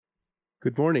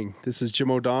Good morning. This is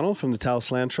Jim O'Donnell from the Taos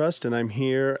Land Trust, and I'm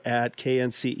here at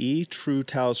KNCE, True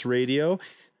Taos Radio.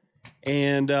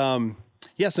 And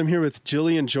yes, I'm here with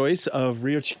Jillian Joyce of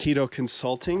Rio Chiquito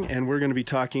Consulting, and we're going to be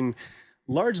talking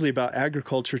largely about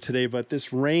agriculture today, but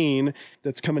this rain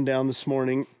that's coming down this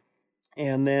morning.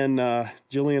 And then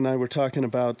Jillian and I were talking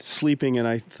about sleeping, and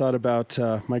I thought about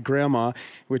my grandma,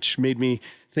 which made me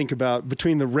think about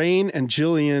between the rain and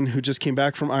Jillian, who just came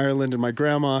back from Ireland, and my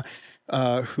grandma,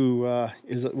 who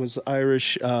was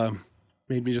Irish,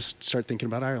 made me just start thinking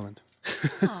about Ireland.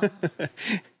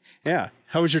 Yeah.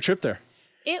 How was your trip there?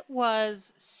 It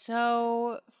was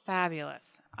so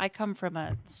fabulous. I come from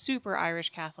a super Irish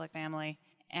Catholic family,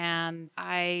 and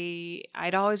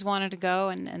I'd always wanted to go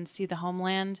and see the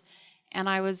homeland, and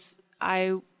I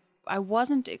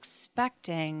wasn't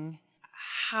expecting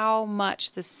how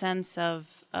much the sense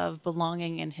of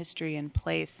belonging and history and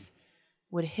place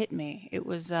would hit me. It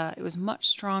was much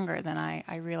stronger than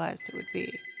I realized it would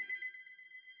be.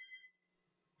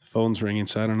 The phone's ringing,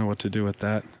 so I don't know what to do with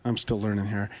that. I'm still learning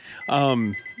here.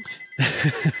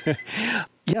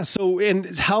 Yeah. So,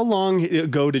 and how long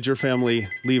ago did your family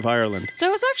leave Ireland? So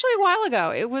it was actually a while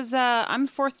ago. It was I'm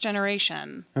fourth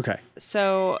generation. Okay.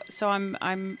 So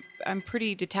I'm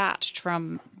pretty detached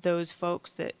from those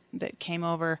folks that came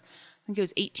over. I think it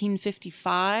was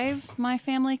 1855. My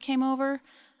family came over.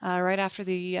 Right after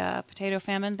the potato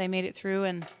famine. They made it through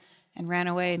and ran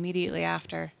away immediately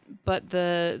after. But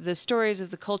the stories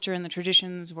of the culture and the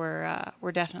traditions were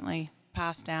definitely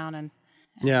passed down. And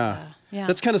yeah.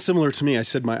 That's kind of similar to me. I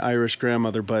said my Irish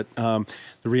grandmother, but the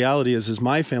reality is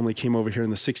my family came over here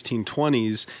in the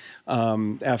 1620s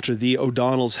after the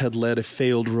O'Donnells had led a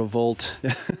failed revolt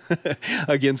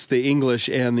against the English,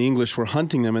 and the English were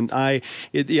hunting them. And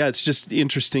it's just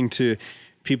interesting to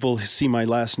people see my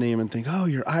last name and think, oh,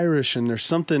 you're Irish. And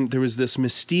there was this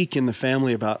mystique in the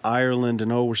family about Ireland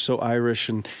and, oh, we're so Irish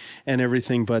and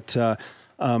everything. But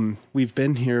we've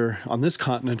been here on this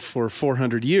continent for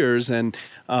 400 years and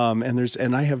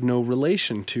I have no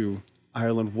relation to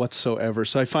Ireland whatsoever.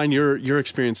 So I find your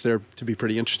experience there to be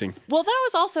pretty interesting. Well,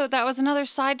 that was another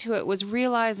side to it, was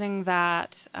realizing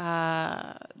that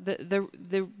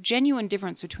the genuine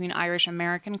difference between Irish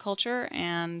American culture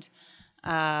and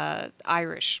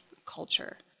Irish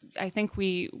culture. I think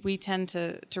we tend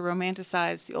to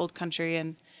romanticize the old country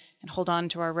and hold on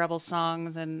to our rebel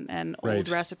songs and right. old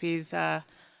recipes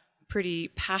pretty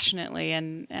passionately.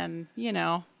 And you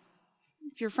know,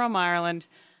 if you're from Ireland,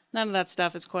 none of that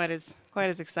stuff is quite as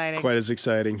exciting. Quite as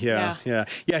exciting, yeah.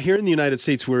 Here in the United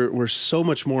States, we're so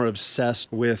much more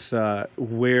obsessed with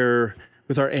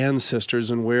with our ancestors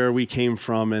and where we came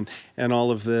from and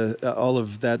all of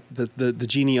that the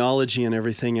genealogy and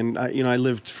everything. And I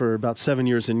lived for about 7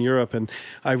 years in Europe, and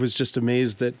I was just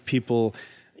amazed that people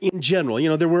in general,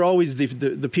 there were always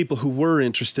the people who were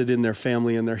interested in their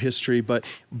family and their history, but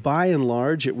by and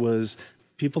large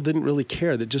people didn't really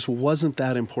care. That just wasn't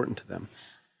that important to them.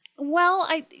 Well,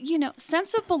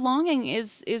 sense of belonging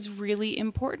is really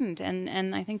important,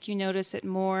 and I think you notice it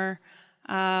more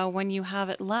when you have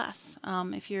it less.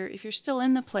 If you're still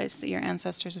in the place that your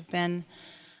ancestors have been,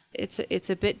 it's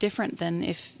a bit different than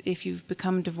if you've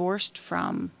become divorced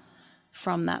from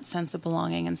that sense of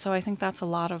belonging. And so I think that's a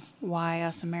lot of why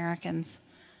us Americans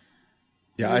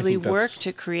really work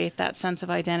to create that sense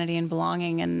of identity and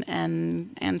belonging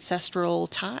and ancestral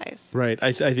ties. Right.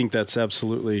 I think that's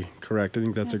absolutely correct. I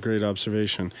think that's a great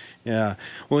observation. Yeah.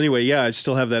 Well, anyway, I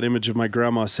still have that image of my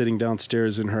grandma sitting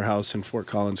downstairs in her house in Fort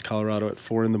Collins, Colorado at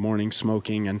 4 a.m,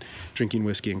 smoking and drinking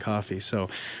whiskey and coffee. So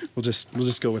we'll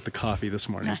just go with the coffee this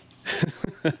morning.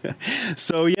 Nice.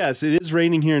 So yes, it is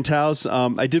raining here in Taos.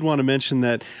 I did want to mention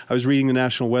that I was reading the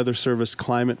National Weather Service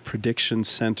Climate Prediction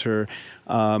Center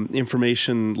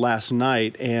information last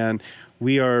night, and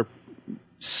we are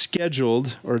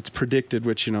scheduled, or it's predicted,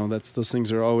 which those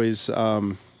things are always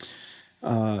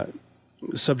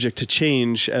subject to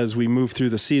change as we move through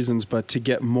the seasons, but to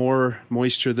get more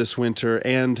moisture this winter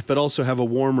but also have a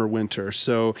warmer winter.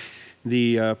 So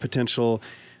the potential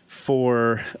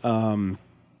for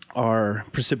our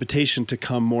precipitation to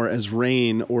come more as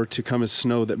rain or to come as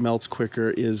snow that melts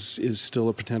quicker is still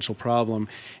a potential problem.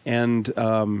 And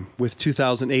with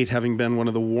 2008 having been one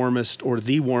of the warmest or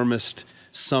the warmest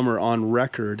summer on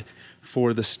record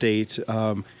for the state,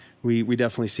 we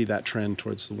definitely see that trend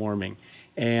towards the warming.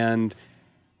 And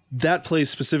that plays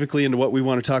specifically into what we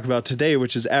want to talk about today,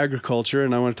 which is agriculture.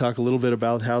 And I want to talk a little bit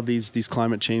about how these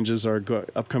climate changes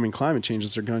upcoming climate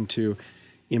changes are going to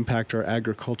impact our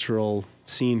agricultural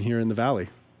scene here in the Valley.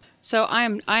 So I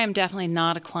am definitely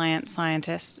not a climate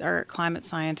scientist, but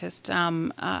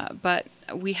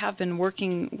we have been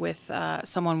working with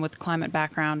someone with climate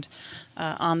background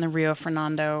on the Rio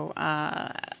Fernando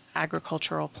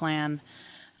agricultural plan.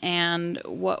 And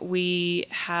what we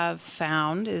have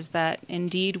found is that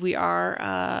indeed we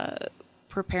are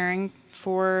preparing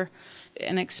for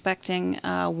and expecting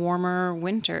warmer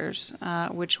winters,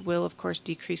 which will, of course,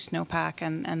 decrease snowpack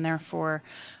and therefore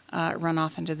run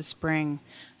off into the spring.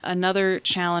 Another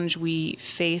challenge we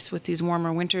face with these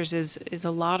warmer winters is a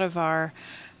lot of our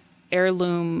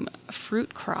heirloom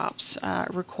fruit crops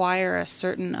require a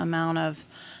certain amount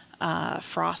of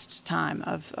frost time,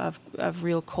 of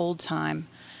real cold time.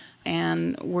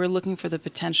 And we're looking for the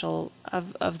potential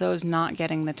of those not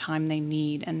getting the time they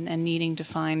need and needing to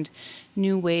find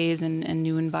new ways and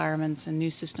new environments and new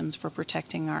systems for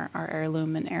protecting our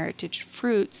heirloom and heritage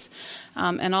fruits,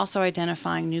 and also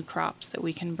identifying new crops that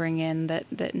we can bring in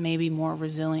that may be more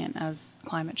resilient as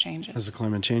climate changes. As the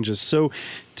climate changes. So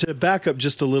to back up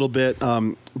just a little bit,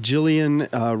 Jillian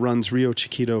runs Rio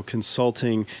Chiquito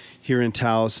Consulting here in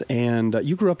Taos, and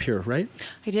you grew up here, right?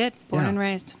 I did, born and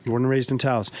raised. Born and raised in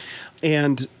Taos.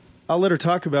 And I'll let her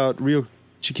talk about Rio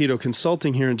Chiquito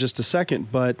Consulting here in just a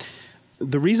second, but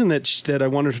the reason that I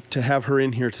wanted to have her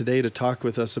in here today to talk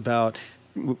with us about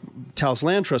Taos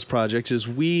Land Trust projects is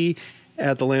we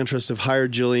at the Land Trust have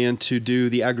hired Jillian to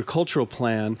do the agricultural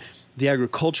plan, the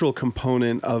agricultural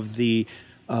component of the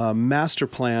master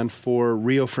plan for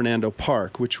Rio Fernando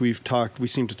Park, which we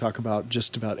seem to talk about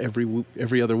just about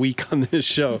every other week on this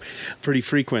show, pretty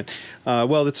frequent.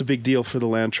 Well, it's a big deal for the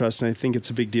Land Trust, and I think it's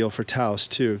a big deal for Taos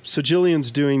too. So Jillian's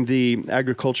doing the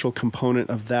agricultural component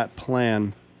of that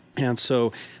plan, and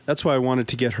so that's why I wanted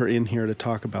to get her in here to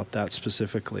talk about that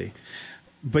specifically.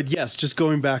 But yes, just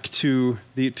going back to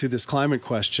this climate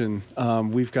question,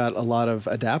 we've got a lot of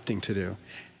adapting to do,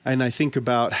 and I think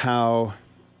about how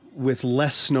with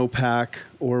less snowpack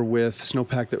or with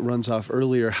snowpack that runs off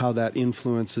earlier, how that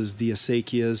influences the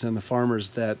acequias and the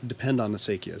farmers that depend on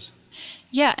acequias.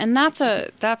 Yeah, and that's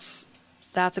a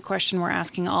question we're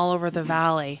asking all over the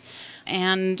valley.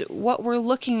 And what we're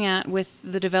looking at with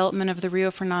the development of the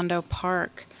Rio Fernando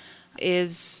Park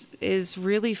is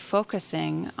really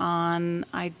focusing on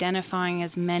identifying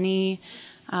as many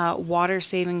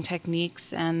water-saving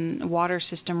techniques and water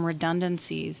system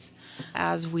redundancies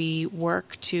as we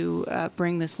work to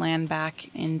bring this land back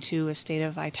into a state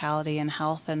of vitality and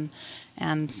health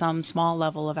and some small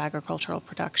level of agricultural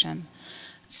production.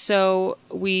 So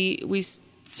we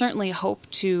certainly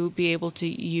hope to be able to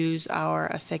use our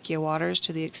acequia waters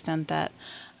to the extent that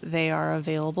they are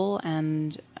available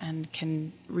and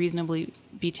can reasonably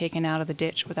be taken out of the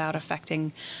ditch without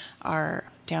affecting our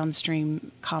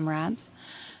downstream comrades.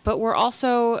 But we're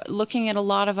also looking at a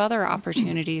lot of other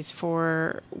opportunities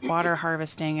for water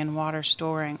harvesting and water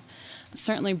storing.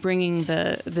 Certainly bringing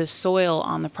the soil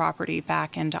on the property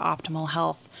back into optimal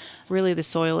health. Really, the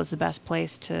soil is the best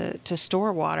place to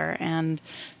store water. And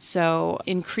so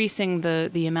increasing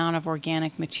the amount of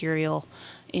organic material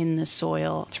in the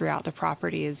soil throughout the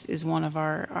property is one of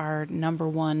our number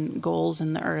one goals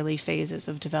in the early phases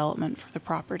of development for the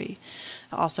property.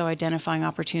 Also identifying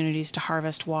opportunities to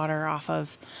harvest water off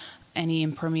of any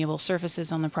impermeable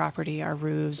surfaces on the property, our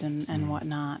roofs and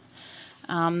whatnot.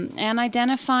 And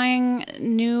identifying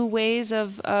new ways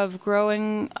of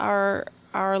growing our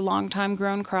long-time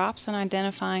grown crops and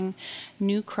identifying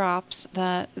new crops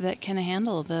that can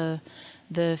handle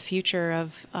the future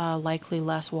of likely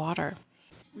less water.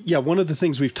 Yeah, one of the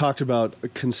things we've talked about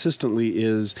consistently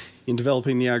is in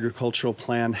developing the agricultural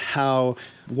plan,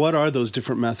 what are those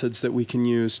different methods that we can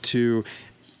use to,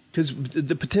 because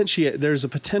there's a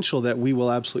potential that we will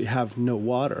absolutely have no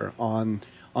water on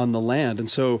the land. And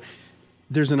so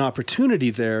there's an opportunity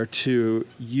there to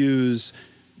use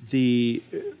the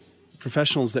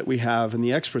professionals that we have and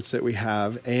the experts that we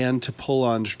have and to pull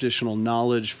on traditional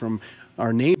knowledge from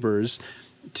our neighbors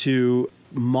to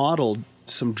model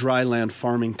some dry land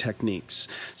farming techniques.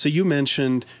 So you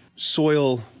mentioned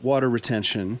soil water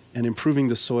retention and improving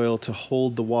the soil to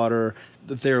hold the water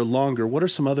there longer. What are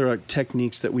some other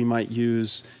techniques that we might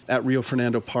use at Rio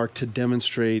Fernando Park to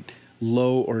demonstrate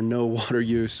low or no water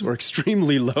use or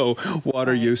extremely low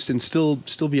water use and still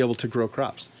be able to grow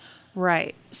crops?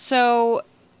 Right. So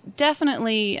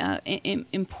definitely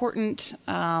important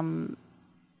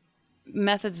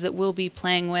methods that we'll be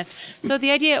playing with. So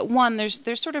the idea, one, there's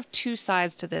sort of two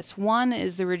sides to this. One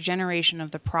is the regeneration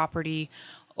of the property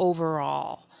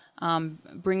overall,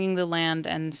 bringing the land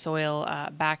and soil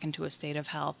back into a state of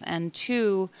health. And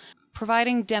two,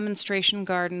 providing demonstration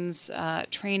gardens,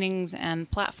 trainings,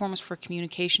 and platforms for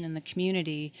communication in the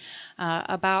community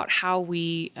about how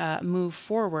we move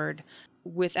forward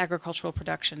with agricultural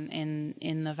production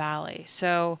in the valley.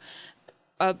 So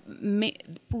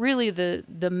really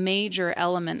the major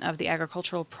element of the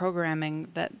agricultural programming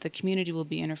that the community will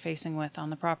be interfacing with on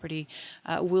the property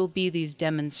will be these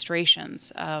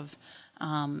demonstrations of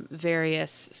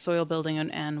various soil building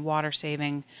and water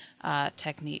saving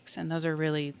techniques. And those are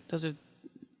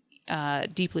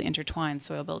deeply intertwined,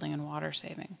 soil building and water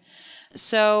saving.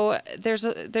 So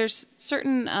there's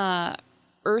certain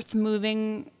earth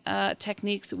moving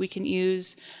techniques that we can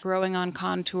use, growing on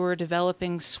contour,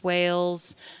 developing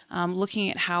swales, looking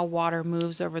at how water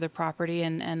moves over the property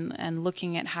and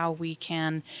looking at how we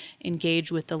can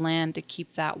engage with the land to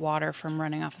keep that water from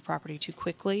running off the property too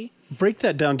quickly. Break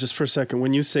that down just for a second.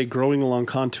 When you say growing along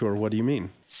contour, what do you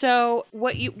mean? So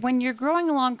when you're growing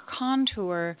along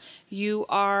contour, you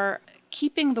are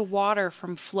keeping the water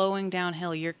from flowing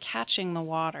downhill. You're catching the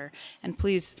water. And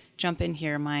please jump in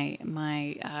here, my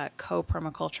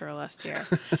co-permaculturalist here.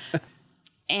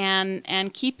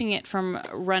 and keeping it from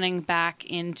running back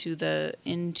into the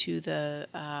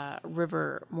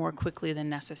river more quickly than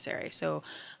necessary. So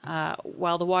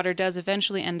while the water does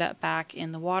eventually end up back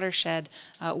in the watershed,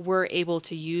 we're able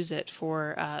to use it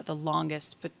for the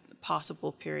longest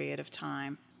possible period of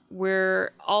time.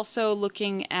 We're also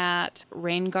looking at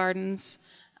rain gardens,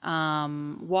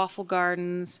 waffle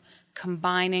gardens,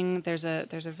 combining. There's a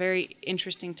very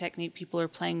interesting technique people are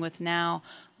playing with now,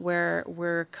 where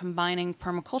we're combining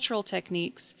permacultural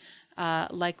techniques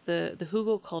like the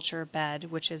hugelkultur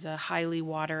bed, which is a highly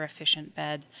water efficient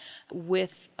bed,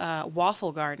 with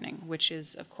waffle gardening, which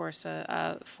is of course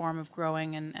a form of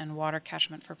growing and water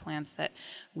catchment for plants that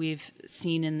we've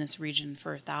seen in this region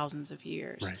for thousands of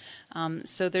years. Right.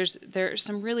 So there are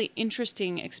some really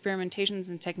interesting experimentations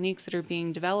and techniques that are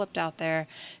being developed out there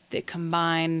that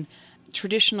combine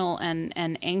traditional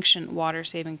and ancient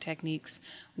water-saving techniques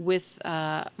with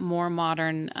more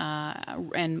modern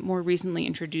and more recently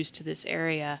introduced to this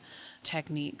area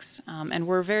techniques. And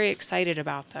we're very excited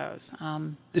about those.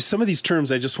 Some of these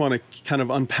terms I just want to kind of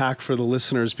unpack for the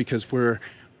listeners, because we're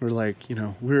like,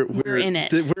 we're in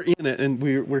it. We're in it, and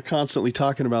we're constantly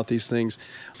talking about these things.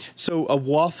 So a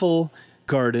waffle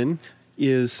garden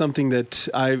is something that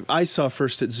I saw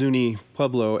first at Zuni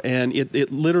Pueblo, and it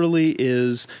literally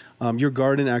is, your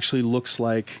garden actually looks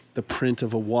like the print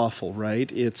of a waffle,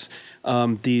 right? It's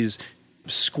these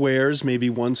squares, maybe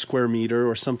 1 square meter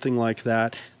or something like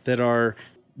that are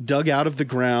dug out of the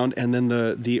ground, and then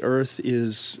the earth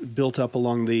is built up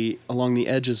along the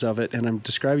edges of it. And I'm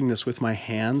describing this with my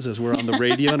hands as we're on the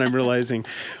radio, and I'm realizing,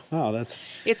 wow,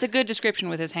 it's a good description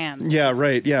with his hands. Yeah,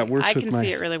 right. Yeah, it works. I can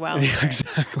see it really well. Yeah,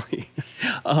 exactly.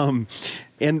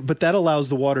 But that allows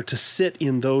the water to sit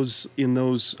in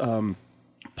those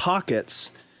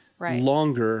pockets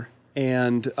longer,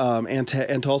 and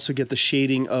to also get the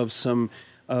shading of some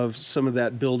of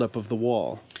that buildup of the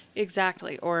wall.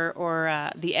 Exactly,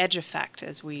 or the edge effect,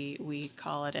 as we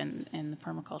call it in the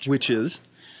permaculture.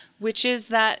 Which is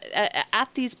that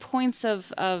at these points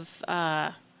of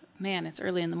man, it's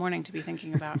early in the morning to be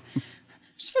thinking about.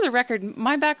 Just for the record,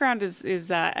 my background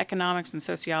is economics and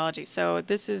sociology, so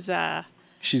this is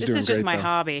just my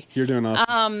hobby. You're doing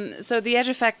awesome. So the edge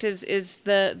effect is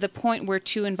the point where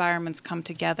two environments come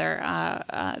together.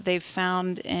 They've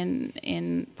found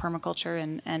in permaculture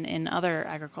and in other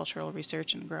agricultural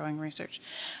research and growing research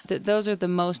that those are the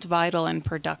most vital and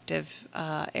productive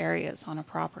areas on a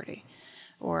property,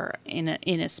 or in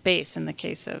a space, in the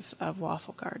case of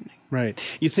waffle gardening. Right.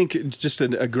 You think just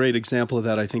a great example of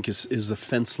that, I think, is the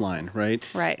fence line, right?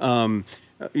 Right.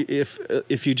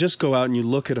 If you just go out and you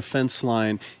look at a fence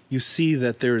line, you see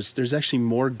that there's actually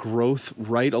more growth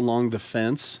right along the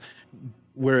fence,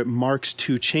 where it marks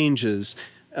two changes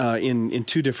in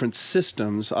two different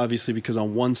systems, obviously, because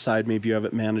on one side maybe you have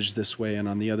it managed this way, and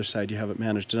on the other side you have it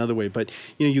managed another way. But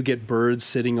you get birds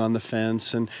sitting on the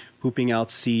fence and pooping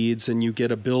out seeds, and you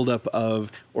get a buildup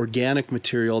of organic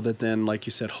material that then, like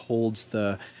you said, holds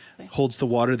the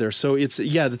water there. So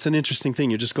that's an interesting thing.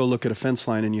 You just go look at a fence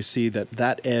line and you see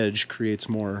that edge creates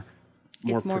more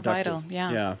it's more productive. Vital.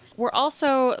 Yeah. We're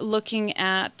also looking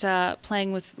at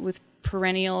playing with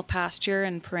perennial pasture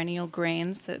and perennial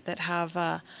grains that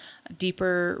have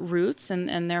deeper roots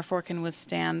and therefore can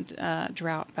withstand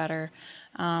drought better.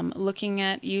 Looking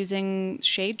at using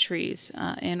shade trees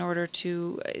in order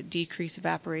to decrease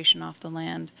evaporation off the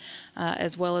land,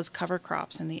 as well as cover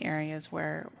crops in the areas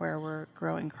where we're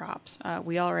growing crops.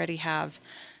 We already have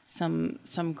some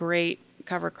great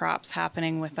cover crops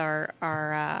happening with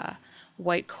our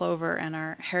white clover and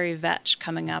our hairy vetch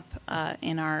coming up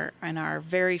in our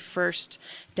very first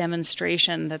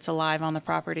demonstration that's alive on the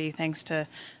property, thanks to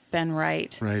Ben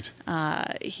Wright. Right.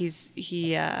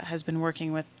 He has been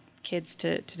working with kids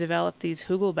to develop these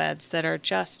hugel beds that are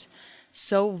just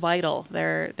so vital.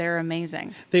 They're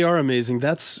amazing. They are amazing.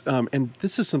 That's and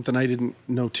this is something I didn't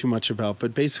know too much about.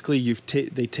 But basically,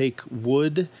 they take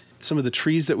wood, some of the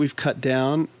trees that we've cut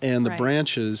down, and the Right.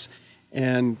 branches,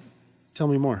 and tell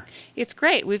me more. It's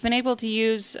great. We've been able to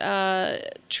use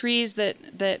trees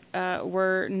that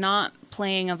were not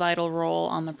playing a vital role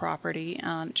on the property,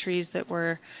 trees that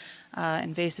were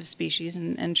invasive species,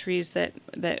 and trees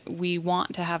that we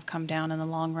want to have come down in the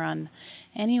long run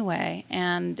anyway,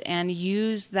 and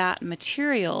use that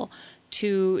material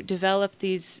to develop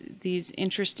these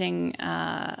interesting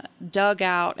dug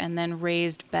out and then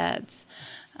raised beds.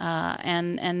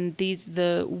 And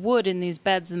the wood in these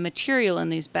beds, the material in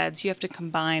these beds, you have to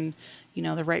combine,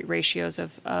 the right ratios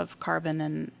of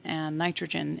carbon and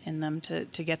nitrogen in them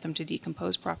to get them to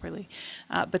decompose properly.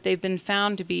 But they've been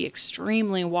found to be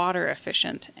extremely water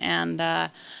efficient, and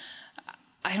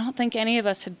I don't think any of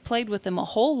us had played with them a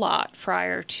whole lot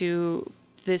prior to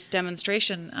this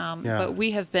demonstration, but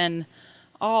we have been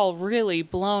all really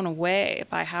blown away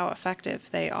by how effective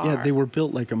they are. Yeah, they were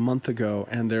built like a month ago,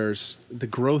 and the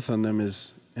growth on them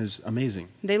is amazing.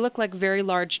 They look like very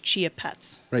large chia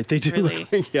pets. Right, they do. Really.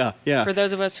 Look like, yeah. For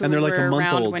those of us who And they're were like a month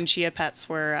around old. when chia pets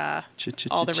were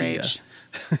all the Chia. rage.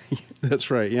 That's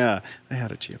right. Yeah, I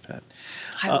had a chia pet.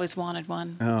 I always wanted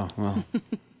one. Oh well,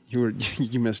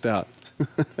 you missed out.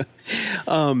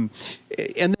 And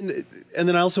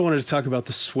then I also wanted to talk about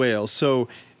the swale. So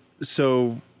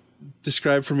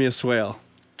describe for me a swale.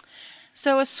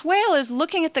 So a swale is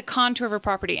looking at the contour of a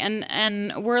property,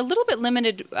 and we're a little bit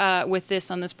limited with this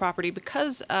on this property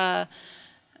because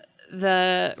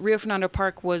the Rio Fernando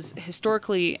Park was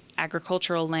historically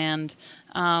agricultural land.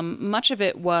 Much of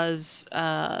it was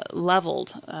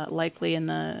leveled, likely in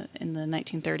the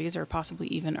 1930s or possibly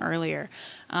even earlier.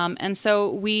 And so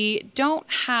we don't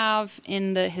have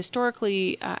in the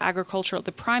historically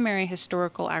the primary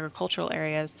historical agricultural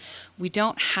areas, we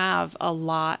don't have a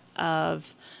lot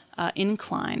of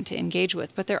incline to engage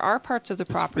with, but there are parts of the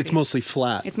property. It's mostly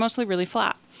flat. It's mostly really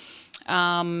flat.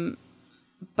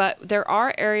 But there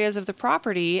are areas of the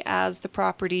property, as the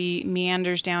property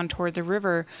meanders down toward the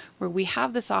river, where we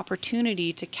have this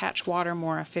opportunity to catch water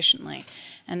more efficiently.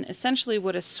 And essentially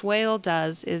what a swale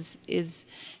does is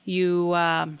you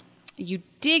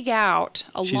dig out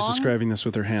along... She's describing this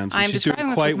with her hands. I'm She's describing doing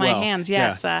this quite with my well. hands,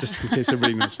 yes. Yeah, just in case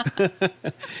everybody knows.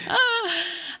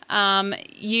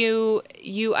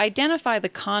 You identify the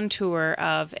contour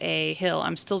of a hill.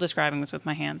 I'm still describing this with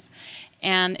my hands.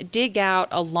 And dig out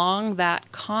along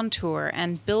that contour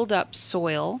and build up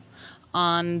soil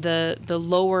on the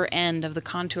lower end of the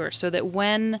contour so that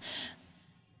when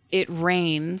it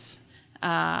rains,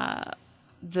 the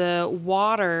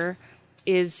water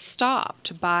is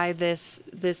stopped by this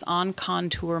on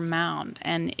contour mound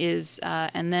and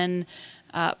then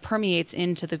permeates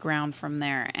into the ground from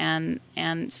there. And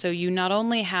so you not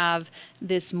only have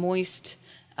this moist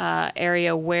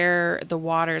area where the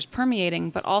water is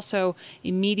permeating, but also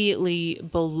immediately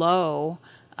below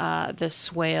the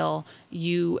swale,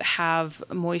 you have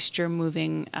moisture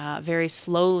moving very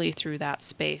slowly through that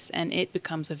space, and it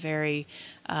becomes a very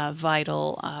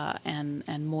vital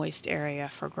and moist area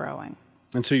for growing.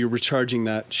 And so you're recharging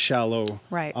that shallow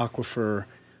Right. aquifer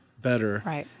better.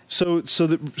 Right. So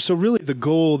really the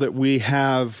goal that we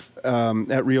have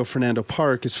at Rio Fernando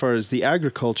Park, as far as the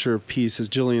agriculture piece, as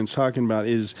Jillian's talking about,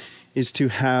 is to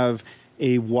have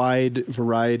a wide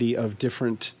variety of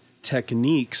different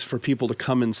techniques for people to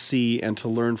come and see and to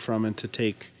learn from and to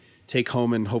take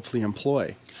home and hopefully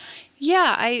employ.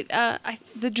 Yeah,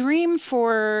 the dream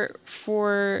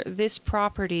for this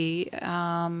property,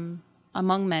 among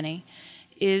many,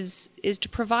 is to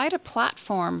provide a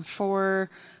platform for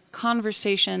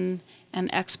conversation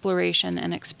and exploration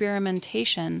and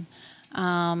experimentation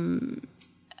and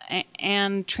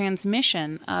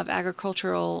transmission of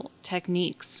agricultural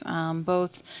techniques,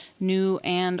 both new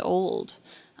and old,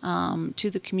 to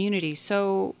the community.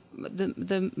 So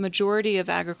the majority of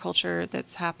agriculture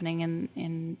that's happening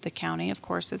in the county, of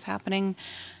course, is happening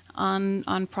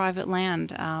on private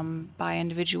land by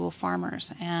individual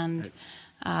farmers, and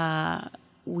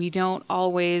we don't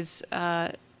always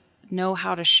know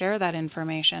how to share that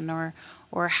information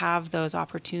or have those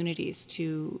opportunities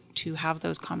to have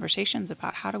those conversations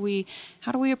about how do we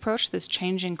approach this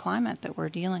changing climate that we're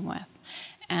dealing with.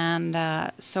 And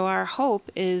so our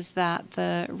hope is that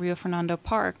the Rio Fernando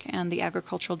Park and the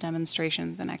agricultural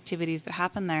demonstrations and activities that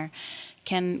happen there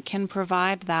can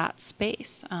provide that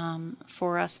space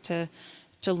for us to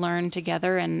learn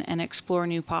together and explore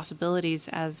new possibilities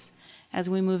as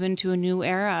we move into a new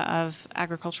era of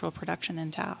agricultural production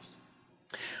in Taos.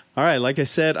 All right, like I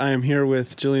said, I am here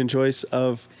with Jillian Joyce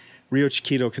of Rio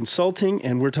Chiquito Consulting,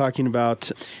 and we're talking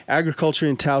about agriculture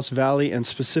in Taos Valley and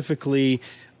specifically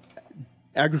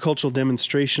agricultural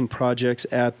demonstration projects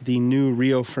at the new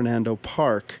Rio Fernando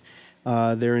Park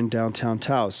there in downtown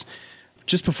Taos.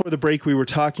 Just before the break, we were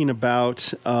talking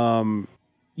about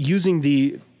using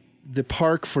the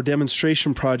park for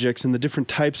demonstration projects and the different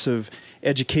types of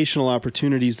educational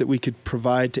opportunities that we could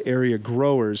provide to area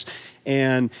growers.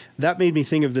 And that made me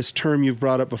think of this term you've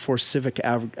brought up before, civic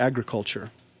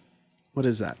agriculture. What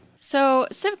is that? So,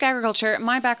 civic agriculture,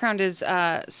 my background is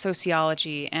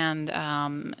sociology, and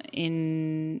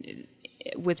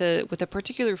with a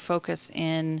particular focus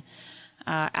in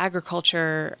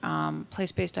agriculture,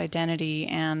 place-based identity,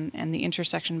 and the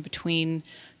intersection between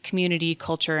community,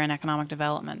 culture, and economic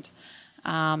development.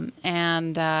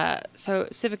 So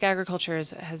civic agriculture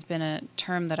has been a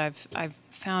term that I've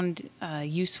found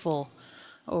useful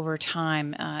over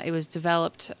time. It was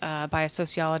developed by a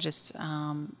sociologist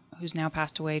who's now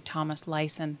passed away, Thomas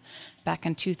Lysen, back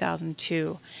in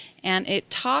 2002, and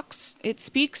it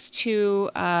speaks to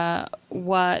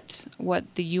what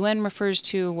the UN refers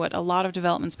to, what a lot of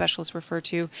development specialists refer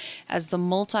to as the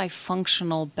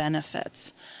multifunctional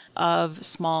benefits of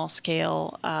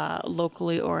small-scale,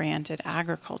 locally oriented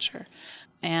agriculture,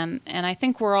 and I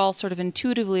think we're all sort of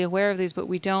intuitively aware of these, but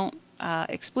we don't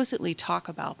explicitly talk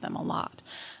about them a lot.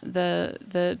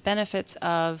 The benefits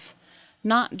of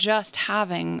not just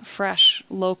having fresh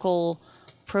local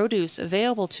produce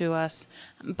available to us,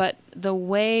 but the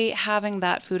way having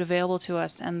that food available to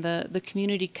us and the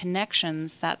community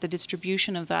connections that the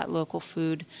distribution of that local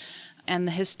food and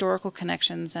the historical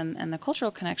connections and the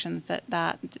cultural connections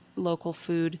that local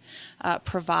food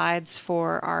provides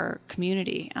for our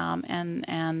community.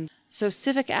 And so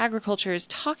civic agriculture is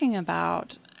talking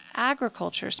about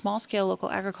agriculture, small-scale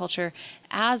local agriculture,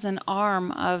 as an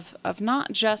arm of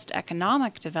not just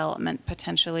economic development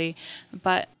potentially,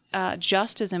 but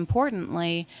just as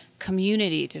importantly,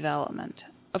 community development.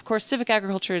 Of course, civic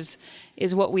agriculture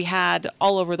is what we had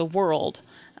all over the world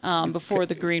before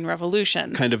the Green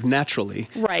Revolution. Kind of naturally.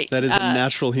 Right. That is a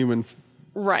natural human.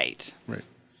 Right. Right.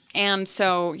 And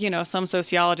so, some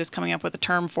sociologist coming up with a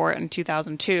term for it in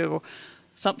 2002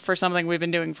 for something we've been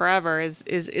doing forever is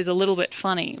a little bit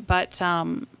funny. But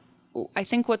I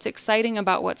think what's exciting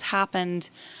about what's happened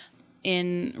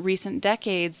in recent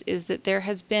decades is that there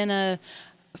has been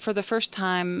for the first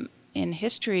time in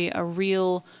history, a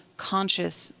real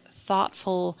conscious,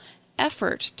 thoughtful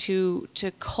effort to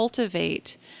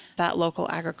cultivate that local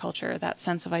agriculture, that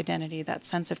sense of identity, that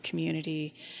sense of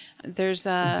community. There's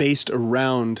based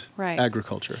around right.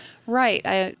 agriculture.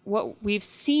 Right. What we've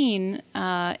seen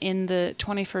in the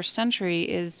 21st century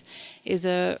is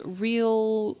a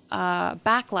real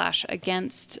backlash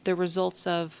against the results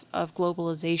of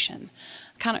globalization.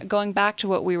 Kind of going back to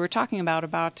what we were talking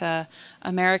about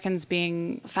Americans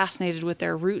being fascinated with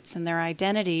their roots and their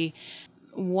identity.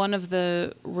 One of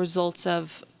the results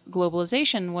of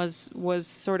globalization was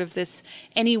sort of this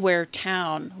anywhere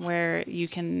town where you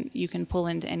can pull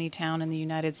into any town in the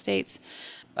United States,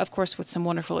 of course with some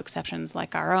wonderful exceptions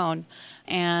like our own,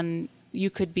 and you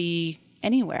could be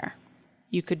anywhere.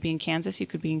 You could be in Kansas, you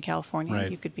could be in California,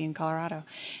 right. You could be in Colorado.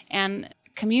 And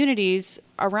communities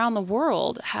around the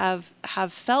world have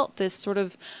felt this sort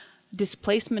of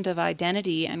displacement of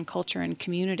identity and culture and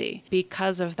community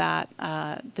because of that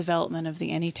development of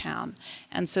the Anytown.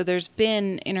 And so there's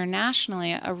been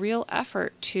internationally a real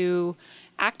effort to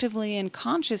actively and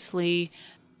consciously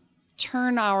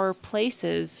turn our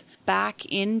places back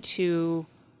into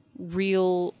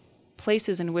real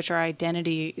places in which our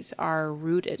identities are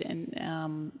rooted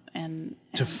and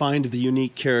to find the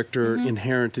unique character mm-hmm.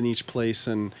 inherent in each place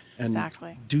and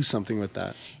exactly. do something with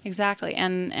that. Exactly.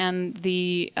 And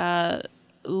the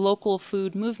local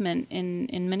food movement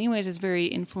in many ways is very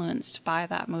influenced by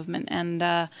that movement. And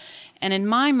in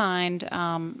my mind,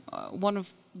 one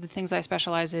of the things I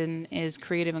specialize in is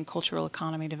creative and cultural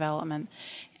economy development.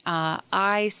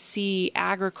 I see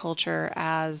agriculture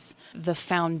as the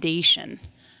foundation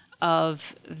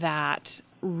of that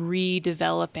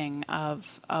redeveloping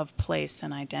of place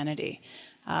and identity.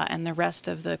 And the rest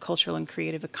of the cultural and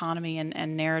creative economy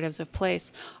and narratives of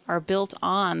place are built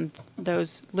on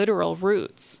those literal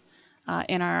roots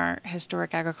in our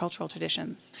historic agricultural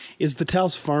traditions. Is the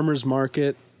Taos Farmers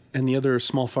Market and the other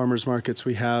small farmers markets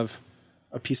we have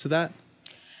a piece of that?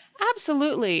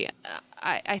 Absolutely.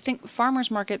 I think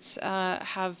farmers markets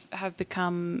have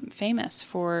become famous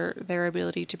for their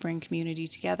ability to bring community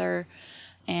together,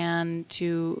 and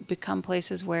to become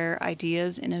places where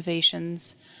ideas,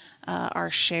 innovations are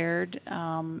shared,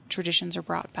 traditions are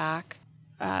brought back.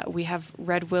 We have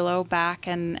Red Willow back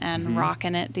and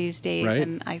rocking it these days, Right.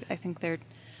 and I think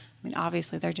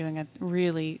obviously they're doing a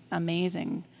really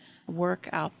amazing work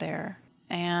out there,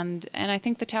 and I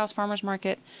think the Taos Farmers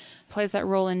Market plays that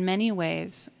role in many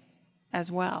ways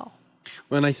as well.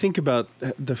 When I think about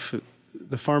the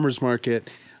farmers market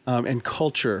and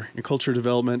culture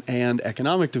development and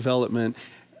economic development,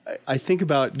 I think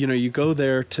about, you go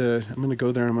there I'm going to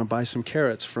go there and I'm going to buy some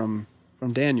carrots from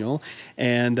Daniel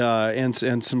and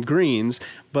some greens.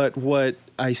 But what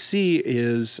I see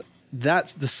is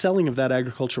that the selling of that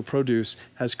agricultural produce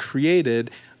has created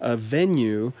a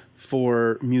venue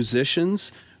for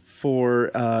musicians, for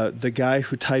the guy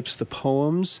who types the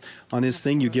poems on his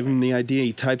thing. You give him the idea,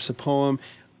 he types a poem.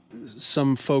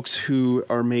 Some folks who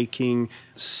are making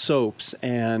soaps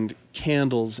and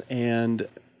candles and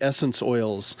essence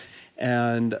oils,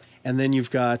 and then you've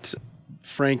got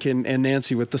Frank and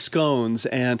Nancy with the scones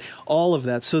and all of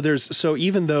that. So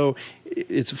even though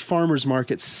it's a farmer's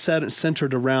market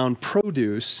centered around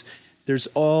produce, there's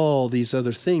all these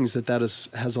other things that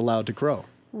has allowed to grow.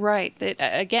 Right.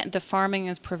 Again, the farming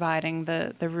is providing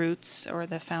the roots or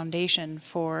the foundation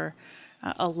for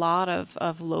a lot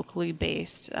of locally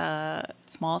based,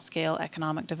 small-scale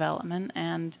economic development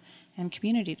and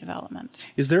community development.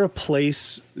 Is there a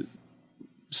place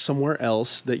somewhere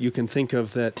else that you can think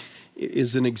of that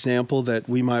is an example that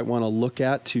we might want to look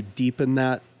at to deepen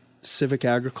that civic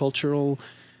agricultural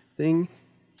thing,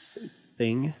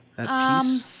 that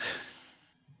piece?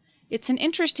 It's an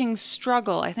interesting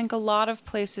struggle. I think a lot of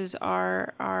places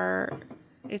are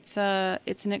it's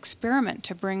an experiment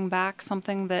to bring back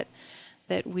something that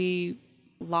we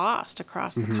lost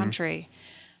across the country.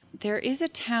 There is a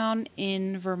town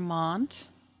in Vermont.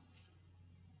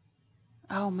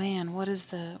 Oh man, what is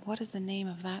the name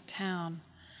of that town?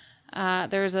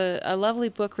 There's a lovely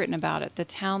book written about it, The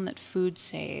Town That Food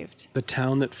Saved. The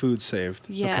Town That Food Saved.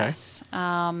 Yes.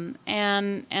 Okay.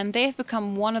 And they've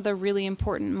become one of the really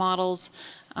important models,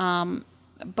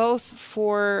 both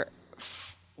for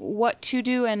what to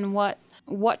do and what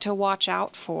to watch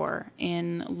out for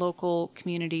in local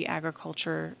community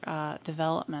agriculture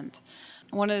development.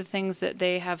 One of the things that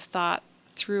they have thought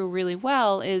through really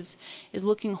well is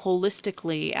looking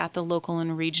holistically at the local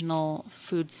and regional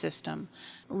food system,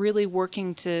 really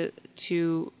working to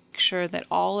ensure that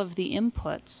all of the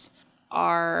inputs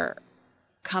are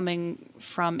coming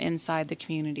from inside the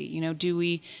community. Do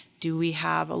we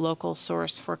have a local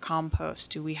source for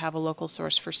compost? Do we have a local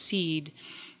source for seed?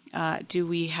 Do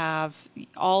we have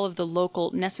all of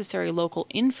the necessary local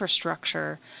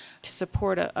infrastructure to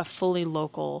support a fully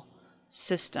local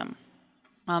system?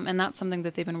 And that's something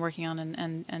that they've been working on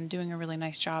and doing a really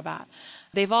nice job at.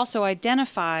 They've also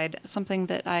identified something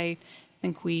that I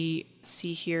think we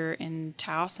see here in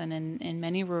Taos and in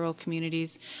many rural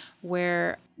communities,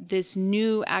 where this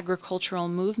new agricultural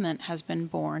movement has been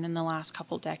born in the last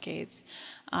couple decades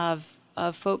of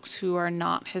folks who are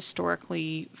not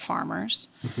historically farmers,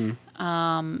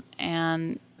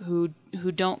 and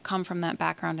who don't come from that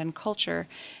background and culture,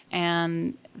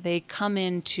 and they come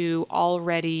into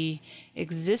already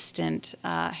existent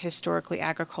historically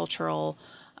agricultural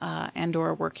and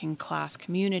or working class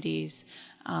communities,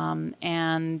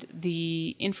 and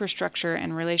the infrastructure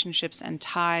and relationships and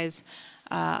ties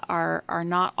are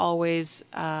not always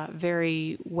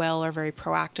very well or very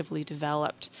proactively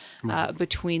developed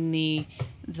between the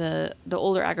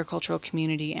older agricultural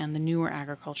community and the newer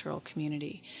agricultural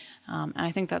community. And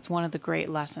I think that's one of the great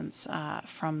lessons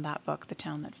from that book, The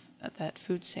Town That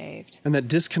Food Saved. And that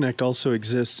disconnect also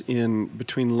exists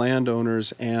between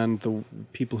landowners and the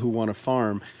people who want to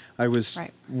farm. I was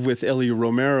with Elio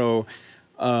Romero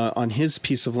on his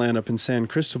piece of land up in San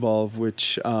Cristobal,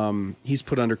 which he's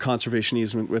put under conservation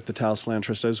easement with the Taos Land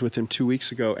Trust. I was with him 2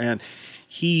 weeks ago, and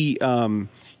he,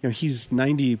 he's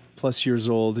 90 plus years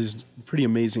old. He's a pretty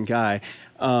amazing guy.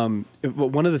 But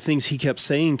one of the things he kept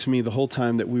saying to me the whole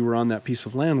time that we were on that piece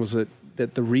of land was that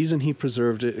the reason he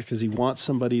preserved it is because he wants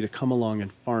somebody to come along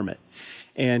and farm it.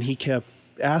 And he kept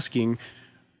asking,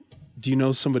 do you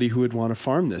know somebody who would want to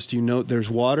farm this? Do you know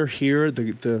there's water here?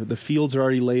 The fields are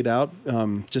already laid out,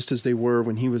 just as they were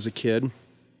when he was a kid.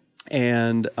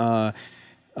 And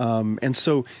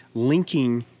so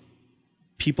linking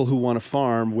people who want to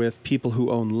farm with people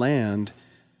who own land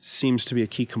seems to be a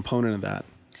key component of that.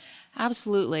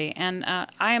 Absolutely. And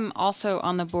I am also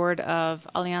on the board of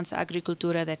Alianza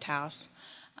Agricultura de Taos,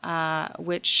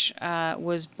 which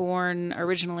was born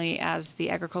originally as the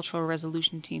Agricultural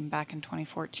Resolution Team back in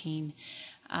 2014.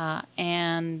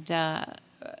 And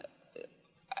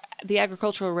the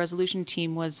Agricultural Resolution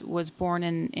Team was born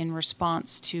in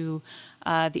response to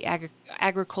the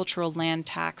agricultural land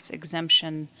tax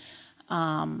exemption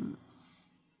and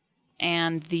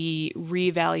the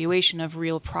reevaluation of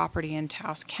real property in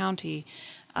Taos County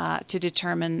to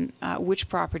determine which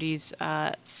properties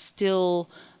still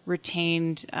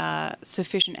retained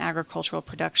sufficient agricultural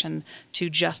production to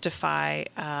justify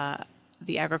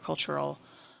the agricultural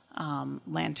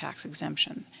land tax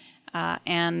exemption.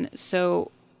 And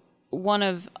so one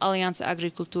of Alianza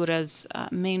Agricultura's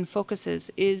main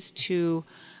focuses is to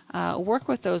work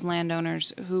with those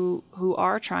landowners who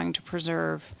are trying to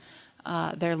preserve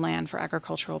their land for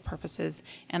agricultural purposes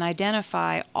and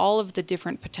identify all of the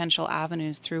different potential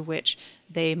avenues through which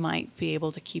they might be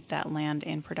able to keep that land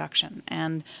in production.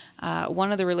 And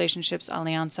one of the relationships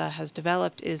Alianza has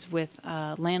developed is with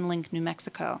LandLink New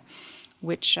Mexico,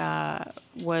 which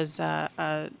was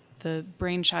the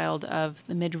brainchild of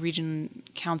the Mid-Region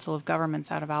Council of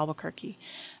Governments out of Albuquerque.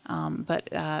 But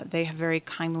they have very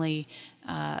kindly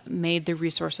made the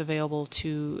resource available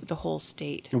to the whole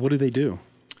state. And what do they do?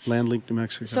 LandLink New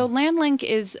Mexico. So LandLink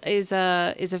is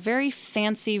a very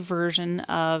fancy version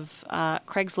of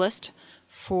Craigslist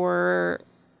for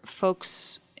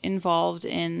folks involved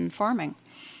in farming.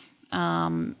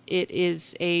 It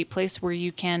is a place where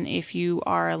you can, if you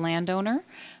are a landowner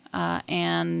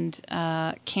and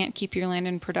can't keep your land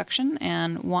in production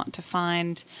and want to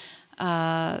find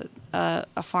a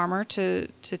farmer to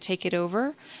take it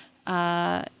over,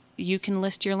 you can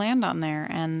list your land on there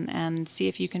and see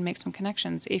if you can make some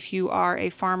connections. If you are a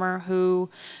farmer who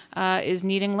is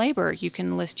needing labor, you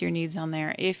can list your needs on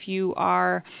there. If you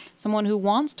are someone who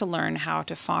wants to learn how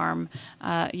to farm,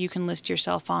 you can list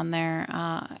yourself on there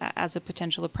as a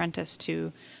potential apprentice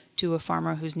to a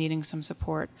farmer who's needing some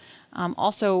support.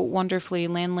 Also, wonderfully,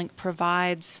 LandLink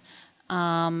provides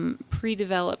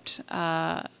pre-developed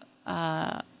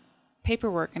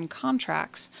paperwork and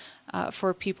contracts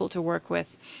for people to work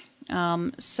with,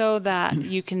 so that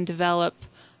you can develop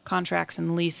contracts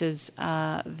and leases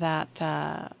that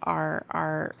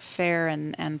are fair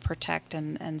and protect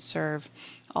and serve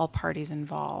all parties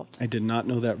involved. I did not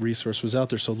know that resource was out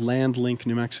there. So LandLink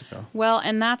New Mexico. Well,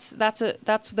 and that's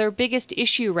their biggest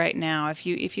issue right now. If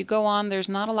you go on, there's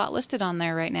not a lot listed on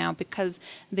there right now because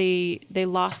they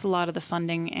lost a lot of the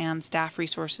funding and staff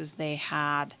resources they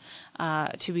had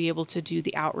to be able to do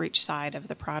the outreach side of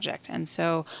the project. And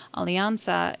so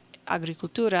Alianza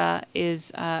Agricultura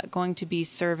is going to be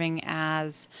serving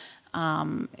as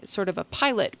sort of a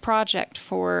pilot project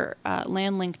for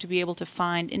LandLink to be able to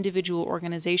find individual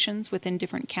organizations within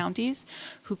different counties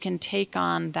who can take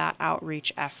on that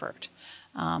outreach effort.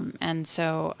 And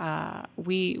so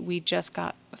we just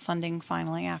got funding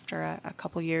finally after a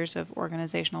couple years of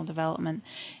organizational development,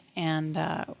 and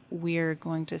we're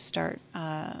going to start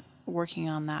working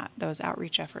on those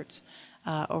outreach efforts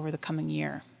over the coming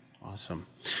year. Awesome.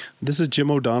 This is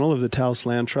Jim O'Donnell of the Taos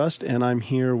Land Trust, and I'm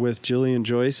here with Jillian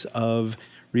Joyce of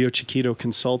Rio Chiquito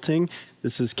Consulting.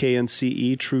 This is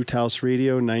KNCE True Taos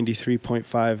Radio 93.5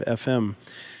 FM.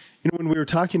 You know, when we were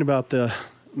talking about the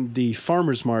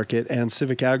farmers market and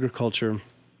civic agriculture,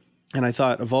 and I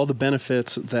thought of all the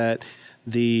benefits that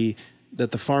the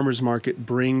farmers market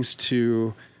brings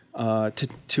to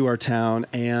our town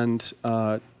and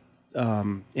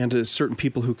to certain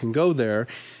people who can go there,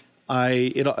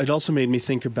 it also made me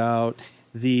think about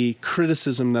the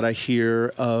criticism that I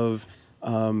hear of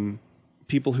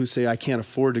people who say, I can't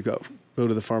afford to go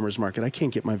to the farmer's market. I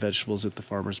can't get my vegetables at the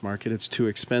farmer's market. It's too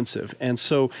expensive. And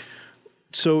so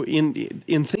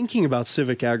in thinking about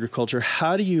civic agriculture,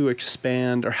 how do you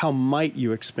expand, or how might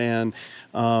you expand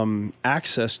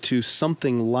access to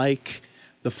something like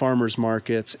the farmers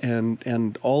markets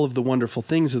and all of the wonderful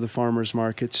things of the farmers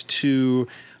markets to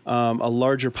a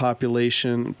larger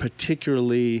population,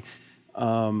 particularly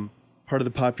part of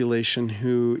the population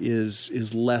who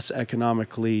is less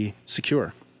economically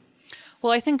secure?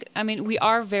 Well, I mean, we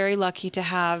are very lucky to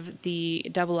have the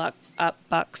Double Up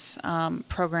Bucks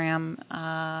program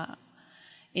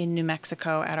in New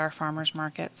Mexico at our farmers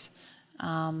markets.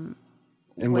 And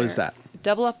what is that?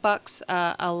 Double Up Bucks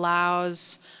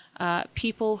allows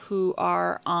people who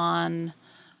are on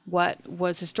what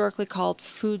was historically called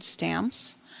food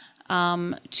stamps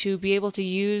to be able to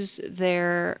use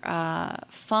their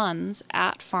funds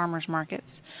at farmers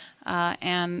markets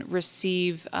and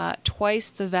receive twice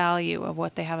the value of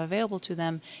what they have available to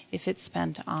them if it's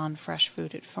spent on fresh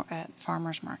food at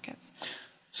farmers markets.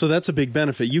 So that's a big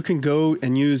benefit. You can go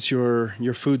and use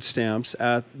your food stamps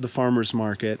at the farmers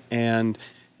market and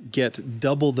get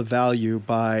double the value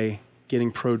by getting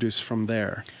produce from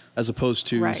there. as opposed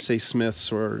to, Right. say,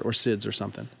 Smith's or Sid's or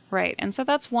something. Right. And so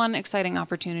that's one exciting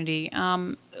opportunity.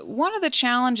 One of the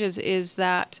challenges is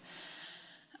that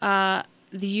the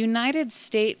United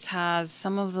States has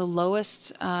some of the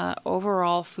lowest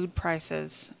overall food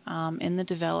prices in the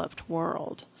developed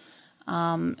world.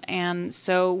 And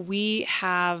so we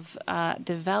have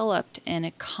developed an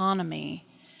economy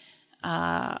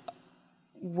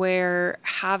where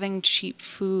having cheap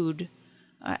food,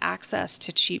 access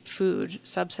to cheap food,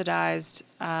 subsidized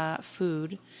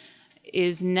food,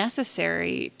 is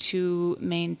necessary to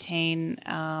maintain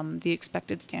the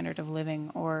expected standard of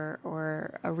living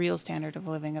or a real standard of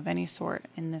living of any sort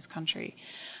in this country.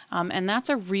 And that's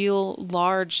a real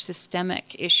large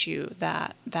systemic issue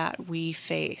that we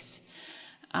face.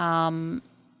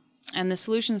 And the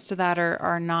solutions to that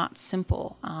are not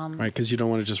simple. Right, because you don't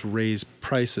want to just raise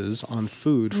prices on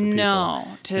food for people. No,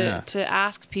 Yeah. to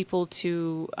ask people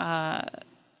to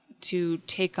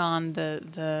take on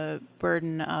the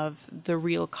burden of the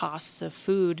real costs of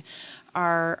food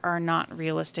are not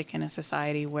realistic in a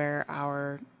society where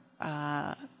our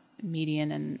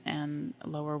median and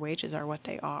lower wages are what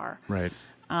they are. Right.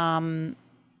 And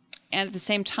at the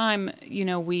same time,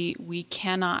 we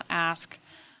cannot ask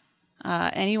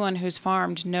anyone who's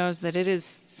farmed knows that it is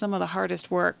some of the hardest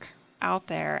work out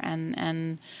there,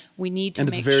 and we need to.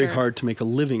 And make it's very sure hard to make a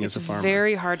living as a farmer. It's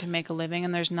very hard to make a living,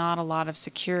 and there's not a lot of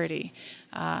security.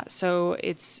 So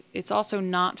it's also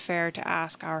not fair to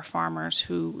ask our farmers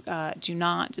who do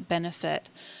not benefit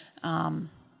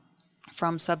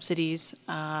from subsidies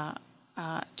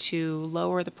to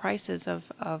lower the prices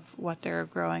of what they're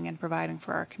growing and providing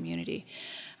for our community.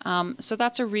 So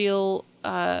that's a real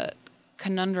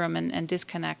conundrum and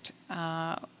disconnect.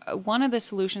 One of the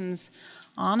solutions,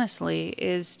 honestly,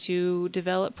 is to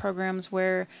develop programs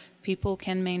where people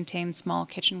can maintain small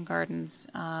kitchen gardens,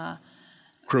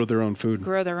 Grow their own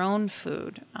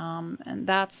food. And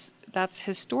that's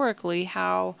historically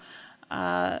how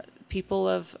people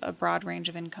of a broad range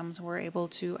of incomes were able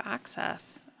to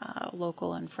access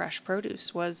local and fresh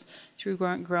produce, was through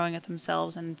growing it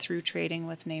themselves and through trading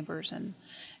with neighbors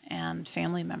and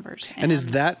family members. And is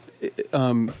that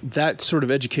sort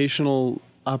of educational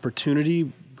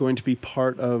opportunity going to be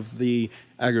part of the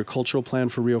agricultural plan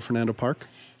for Rio Fernando Park?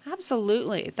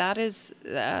 Absolutely. That is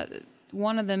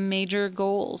one of the major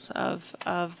goals of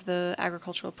the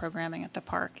agricultural programming at the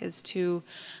park, is to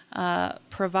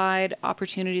provide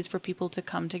opportunities for people to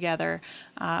come together,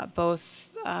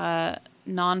 both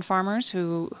non-farmers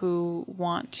who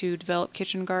want to develop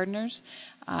kitchen gardeners,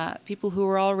 people who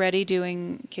are already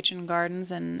doing kitchen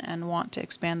gardens and want to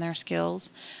expand their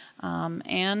skills,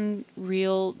 and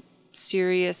real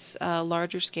serious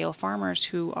larger scale farmers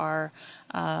who are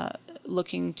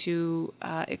looking to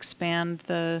expand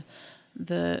the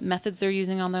methods they're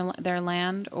using on their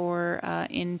land or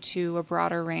into a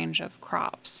broader range of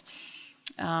crops.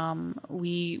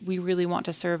 We really want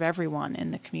to serve everyone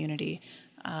in the community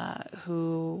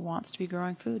who wants to be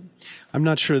growing food. I'm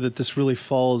not sure that this really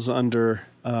falls under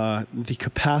the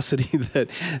capacity that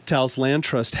Taos Land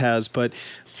Trust has, but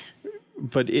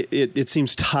it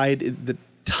seems tied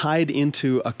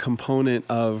into a component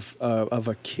of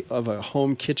a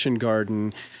home kitchen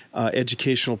garden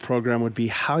educational program would be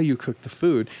how you cook the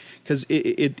food, because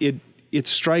it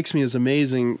strikes me as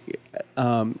amazing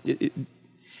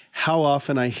how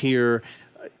often I hear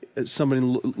somebody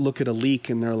look at a leek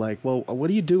and they're like, well, what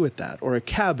do you do with that? Or a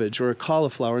cabbage or a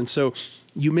cauliflower. And so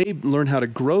you may learn how to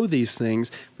grow these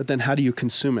things, but then how do you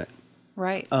consume it?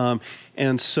 Right.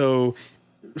 And so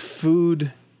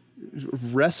food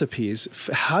recipes,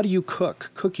 how do you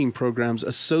cooking programs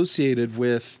associated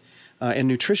with and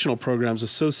nutritional programs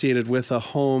associated with a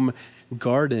home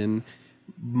garden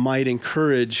might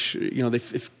encourage,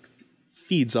 if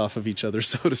feeds off of each other,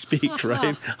 so to speak,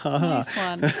 right? Nice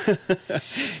one.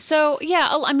 So, yeah,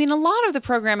 I mean, a lot of the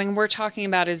programming we're talking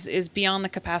about is beyond the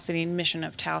capacity and mission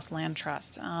of Taos Land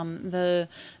Trust. The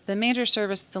major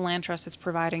service the Land Trust is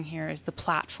providing here is the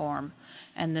platform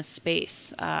and the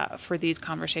space for these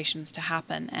conversations to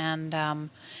happen, and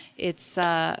it's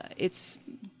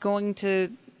going to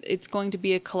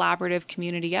be a collaborative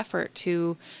community effort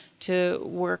to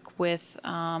work with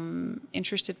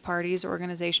interested parties,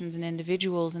 organizations, and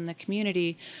individuals in the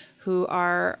community who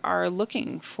are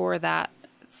looking for that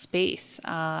space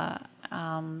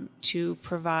to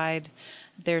provide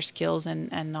their skills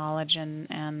and knowledge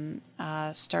and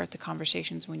start the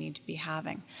conversations we need to be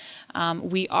having.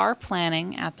 We are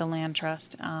planning at the Land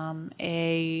Trust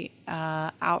a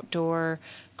outdoor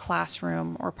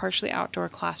classroom or partially outdoor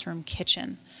classroom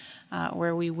kitchen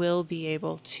where we will be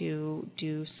able to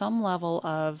do some level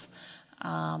of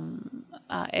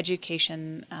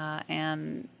education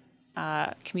and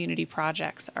community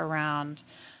projects around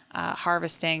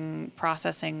harvesting,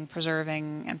 processing,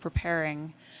 preserving, and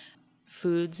preparing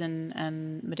foods and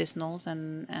medicinals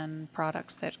and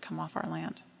products that come off our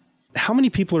land. How many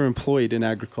people are employed in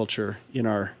agriculture in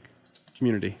our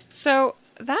community? So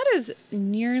that is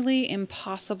nearly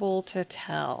impossible to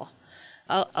tell.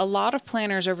 A lot of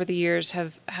planners over the years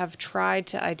have tried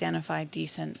to identify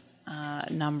decent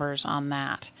numbers on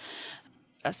that.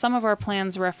 Some of our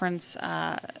plans reference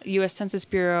U.S. Census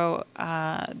Bureau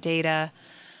data,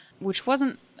 which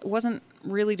wasn't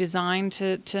really designed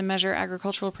to measure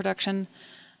agricultural production,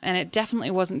 and it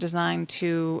definitely wasn't designed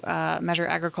to measure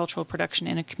agricultural production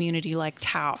in a community like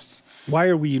Taos. Why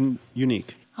are we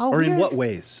unique? Or in what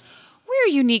ways?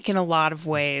 We're unique in a lot of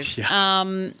ways.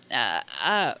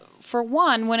 Yeah. For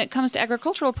one, when it comes to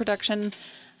agricultural production,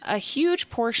 a huge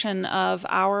portion of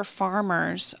our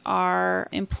farmers are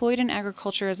employed in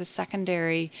agriculture as a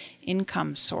secondary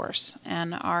income source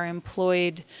and are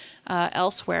employed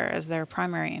elsewhere as their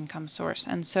primary income source.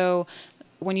 And so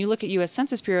when you look at U.S.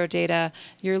 Census Bureau data,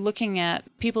 you're looking at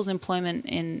people's employment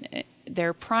in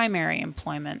their primary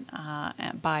employment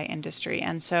by industry.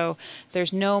 And so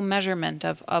there's no measurement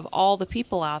of all the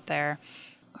people out there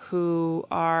who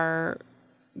are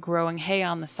growing hay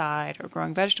on the side or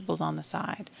growing vegetables on the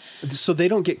side. So they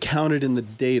don't get counted in the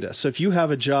data. So if you have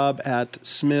a job at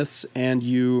Smith's and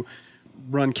you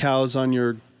run cows on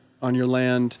your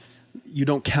land, you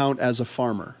don't count as a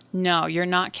farmer. No, you're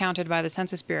not counted by the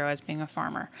Census Bureau as being a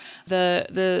farmer.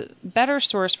 The better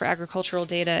source for agricultural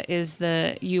data is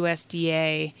the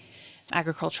USDA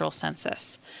agricultural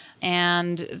census.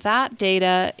 And that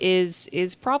data is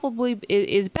probably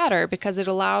better because it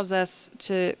allows us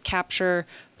to capture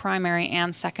primary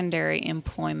and secondary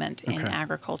employment in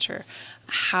agriculture.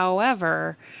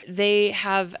 However, they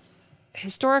have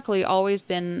historically always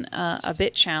been a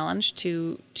bit challenged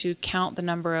to count the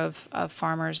number of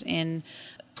farmers in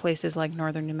places like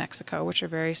northern New Mexico, which are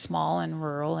very small and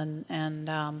rural, and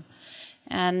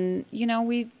you know,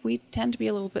 we tend to be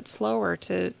a little bit slower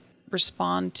to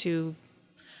respond to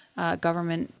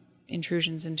government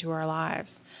intrusions into our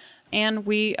lives. And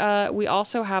we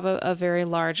also have a very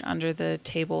large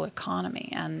under-the-table economy.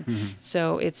 And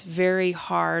so it's very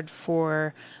hard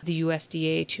for the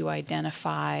USDA to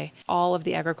identify all of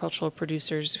the agricultural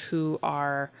producers who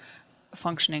are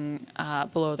functioning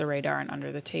below the radar and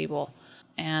under the table.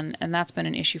 And that's been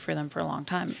an issue for them for a long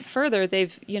time. Further,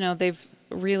 they've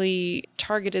really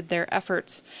targeted their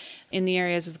efforts in the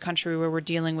areas of the country where we're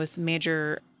dealing with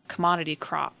major commodity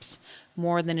crops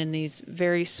more than in these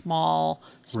very small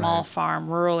farm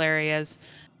rural areas.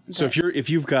 So if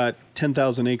you've got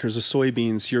 10,000 acres of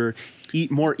soybeans, you're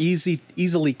more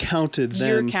easily counted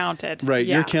than you're counted. Right,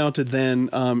 yeah. You're counted than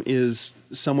is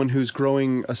someone who's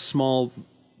growing a small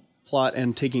plot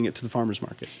and taking it to the farmer's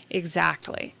market.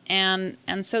 Exactly. And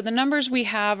so the numbers we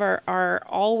have are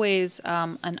always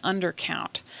an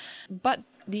undercount. But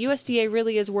the USDA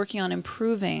really is working on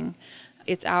improving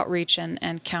its outreach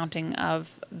and counting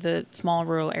of the small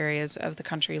rural areas of the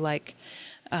country like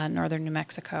northern New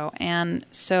Mexico. And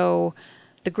so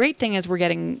the great thing is we're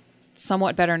getting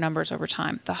somewhat better numbers over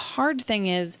time. The hard thing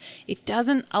is it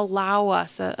doesn't allow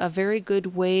us a very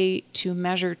good way to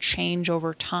measure change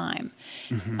over time.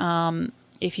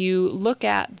 If you look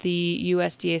at the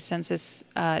USDA census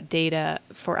data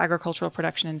for agricultural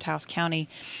production in Taos County,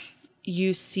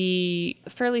 you see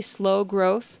fairly slow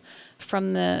growth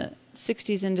from the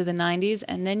 60s into the 90s,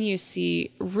 and then you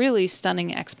see really stunning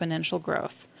exponential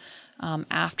growth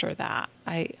after that.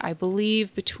 I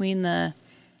believe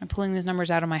I'm pulling these numbers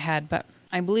out of my head, but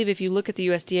I believe if you look at the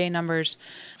USDA numbers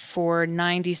for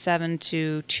 97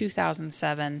 to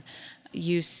 2007,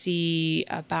 you see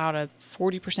about a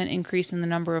 40% increase in the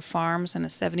number of farms and a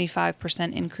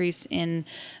 75% increase in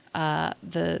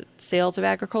the sales of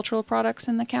agricultural products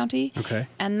in the county. Okay.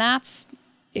 And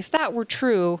if that were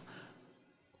true,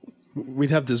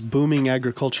 we'd have this booming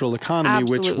agricultural economy,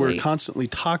 absolutely. Which we're constantly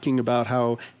talking about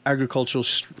how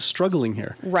agriculture's struggling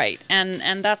here. Right.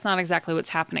 And that's not exactly what's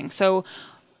happening. So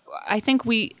I think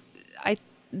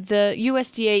the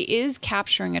USDA is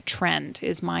capturing a trend,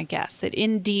 is my guess, that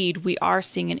indeed we are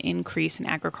seeing an increase in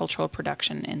agricultural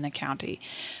production in the county.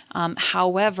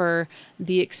 However,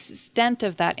 the extent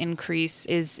of that increase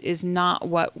is not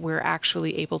what we're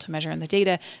actually able to measure in the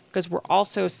data, because we're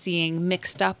also seeing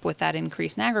mixed up with that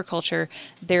increase in agriculture,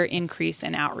 their increase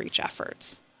in outreach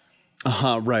efforts.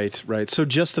 Right. So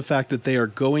just the fact that they are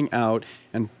going out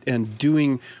and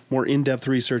doing more in-depth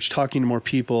research, talking to more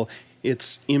people,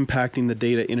 it's impacting the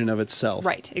data in and of itself.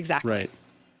 Right, exactly. Right.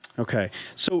 Okay.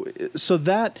 So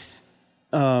that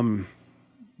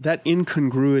that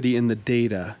incongruity in the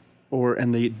data,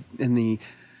 and the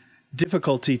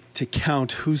difficulty to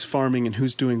count who's farming and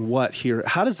who's doing what here,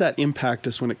 how does that impact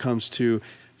us when it comes to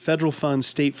federal funds,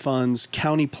 state funds,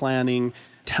 county planning,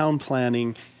 town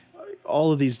planning,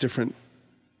 all of these different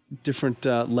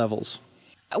levels?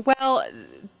 Well,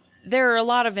 there are a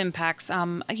lot of impacts.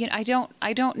 I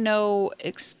don't know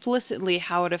explicitly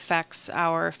how it affects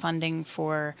our funding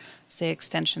for, say,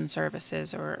 extension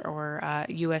services or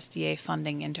USDA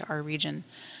funding into our region.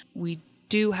 We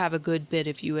do have a good bit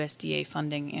of USDA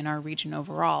funding in our region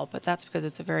overall, but that's because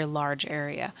it's a very large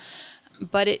area.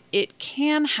 But it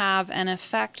can have an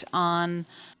effect on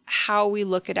how we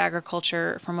look at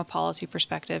agriculture from a policy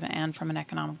perspective and from an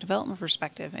economic development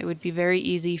perspective. It would be very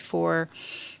easy for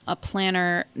a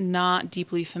planner not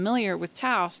deeply familiar with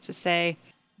Taos to say,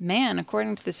 man,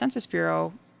 according to the Census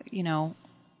Bureau,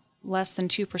 less than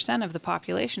 2% of the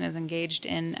population is engaged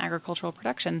in agricultural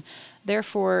production.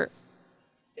 Therefore,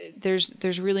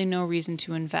 there's really no reason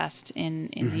to invest in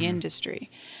the industry.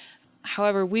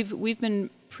 However, we've been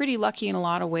pretty lucky in a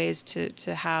lot of ways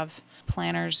to have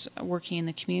planners working in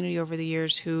the community over the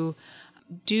years who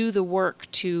do the work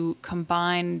to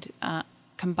combine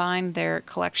their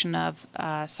collection of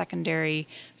secondary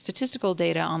statistical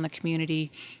data on the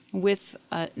community with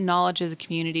knowledge of the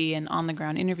community and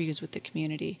on-the-ground interviews with the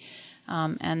community.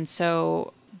 And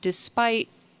so despite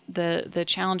the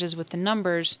challenges with the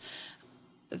numbers,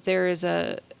 there is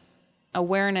a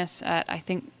awareness at, I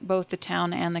think, both the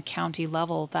town and the county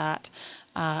level that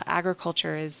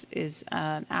agriculture is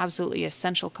an absolutely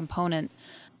essential component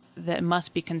that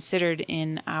must be considered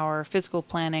in our physical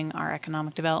planning, our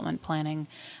economic development planning,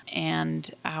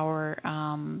 and our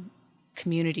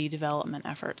community development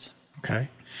efforts. Okay.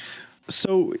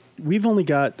 So we've only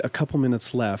got a couple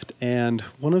minutes left, and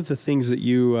one of the things that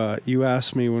you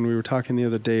asked me when we were talking the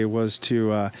other day was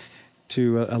to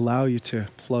allow you to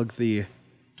plug the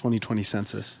 2020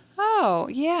 census. Oh,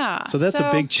 yeah. So that's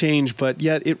a big change, but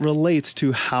yet it relates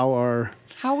to how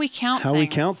we count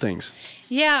things.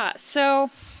 Yeah.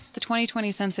 So the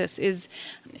 2020 census is,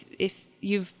 if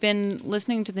you've been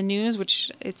listening to the news,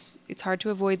 which it's hard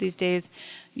to avoid these days,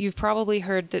 you've probably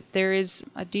heard that there is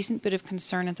a decent bit of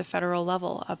concern at the federal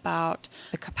level about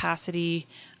the capacity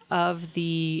of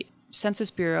the Census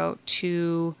Bureau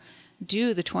to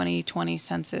do the 2020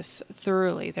 census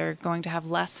thoroughly. They're going to have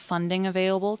less funding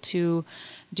available to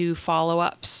do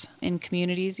follow-ups in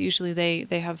communities. Usually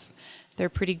they're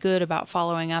pretty good about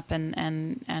following up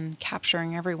and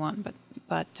capturing everyone,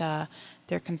 but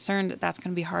they're concerned that that's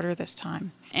going to be harder this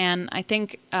time. And I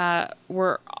think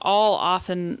we're all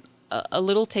often a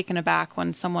little taken aback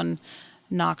when someone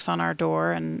knocks on our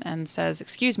door and says,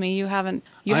 "Excuse me, you haven't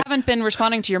been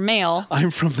responding to your mail." I'm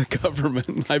from the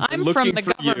government. I'm from the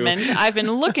government. I've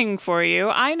been looking for you.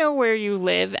 I know where you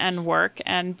live and work,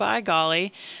 and by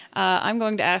golly, I'm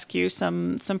going to ask you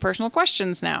some personal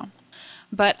questions now.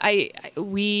 But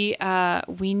we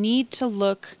need to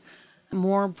look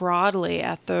more broadly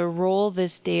at the role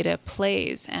this data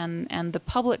plays and the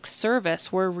public service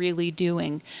we're really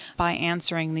doing by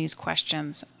answering these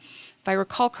questions. If I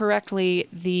recall correctly,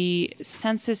 the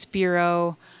Census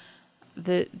Bureau,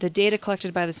 the data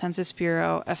collected by the Census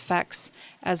Bureau affects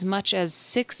as much as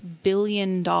 $6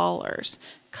 billion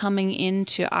coming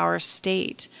into our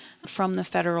state from the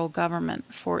federal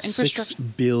government for infrastructure.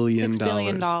 $6 billion. $6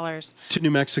 billion. To New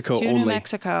Mexico only. To New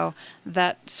Mexico,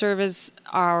 that serves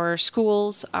our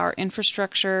schools, our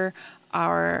infrastructure,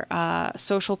 our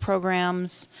social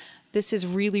programs. This is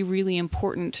really, really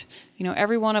important.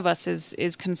 Every one of us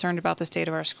is concerned about the state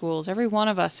of our schools. Every one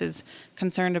of us is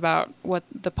concerned about what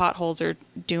the potholes are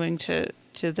doing to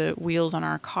the wheels on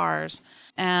our cars.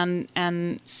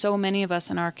 And so many of us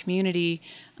in our community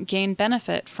gain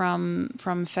benefit from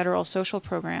federal social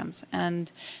programs.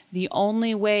 And the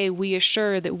only way we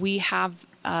assure that we have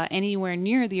anywhere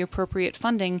near the appropriate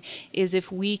funding is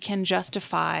if we can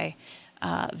justify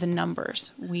the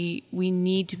numbers. We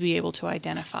need to be able to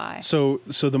identify. So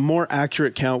the more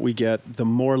accurate count we get, the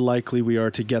more likely we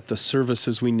are to get the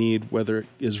services we need, whether it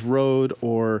is roads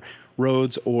or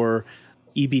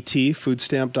EBT, food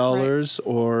stamp dollars,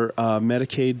 right, or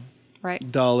Medicaid,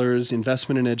 right, dollars,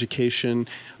 investment in education.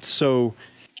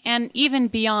 And even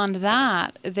beyond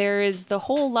that, there is the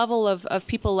whole level of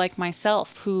people like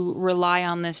myself who rely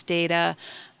on this data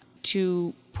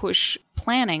to push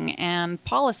planning and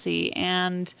policy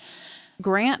and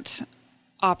grant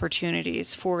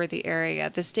opportunities for the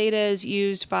area. This data is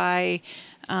used by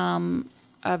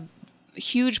a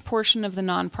huge portion of the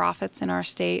nonprofits in our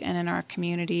state and in our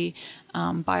community,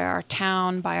 by our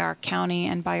town, by our county,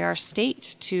 and by our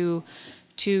state to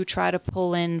to try to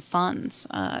pull in funds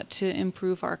to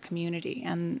improve our community.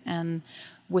 And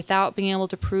without being able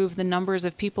to prove the numbers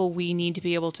of people we need to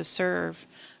be able to serve,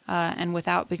 and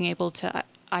without being able to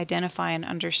identify and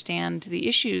understand the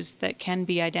issues that can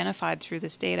be identified through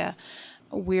this data,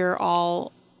 we're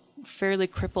all fairly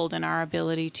crippled in our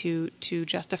ability to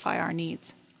justify our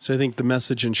needs. So I think the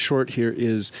message in short here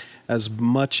is, as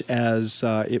much as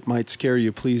it might scare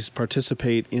you, please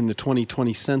participate in the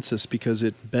 2020 census because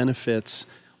it benefits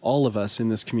all of us in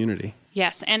this community.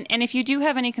 Yes, and if you do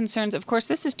have any concerns, of course,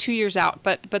 this is 2 years out,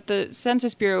 but the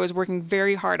Census Bureau is working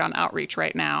very hard on outreach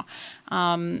right now.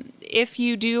 If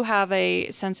you do have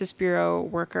a Census Bureau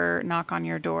worker knock on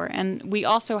your door, and we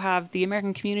also have the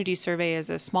American Community Survey is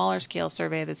a smaller scale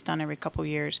survey that's done every couple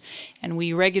years, and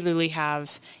we regularly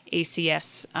have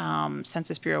ACS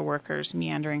Census Bureau workers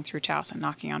meandering through Taos and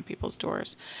knocking on people's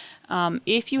doors.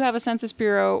 If you have a Census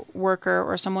Bureau worker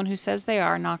or someone who says they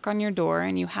are knock on your door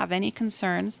and you have any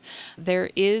concerns,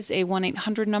 there is a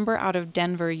 1-800 number out of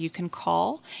Denver you can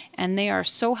call, and they are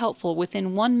so helpful.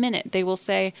 Within 1 minute, they will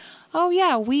say, oh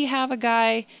yeah, we have a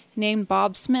guy named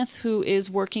Bob Smith who is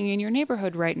working in your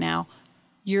neighborhood right now.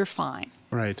 You're fine.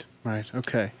 Right.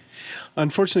 Okay.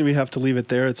 Unfortunately, we have to leave it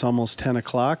there. It's almost 10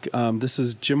 o'clock. This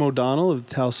is Jim O'Donnell of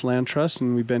the Taos Land Trust,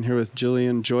 and we've been here with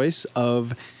Jillian Joyce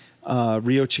of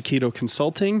Rio Chiquito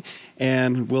Consulting,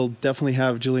 and we'll definitely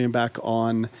have Jillian back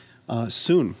on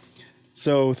soon.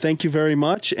 So thank you very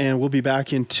much, and we'll be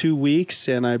back in 2 weeks,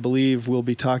 and I believe we'll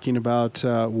be talking about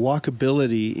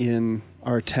walkability in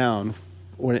our town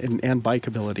and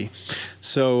bikeability.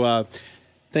 So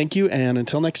thank you, and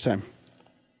until next time.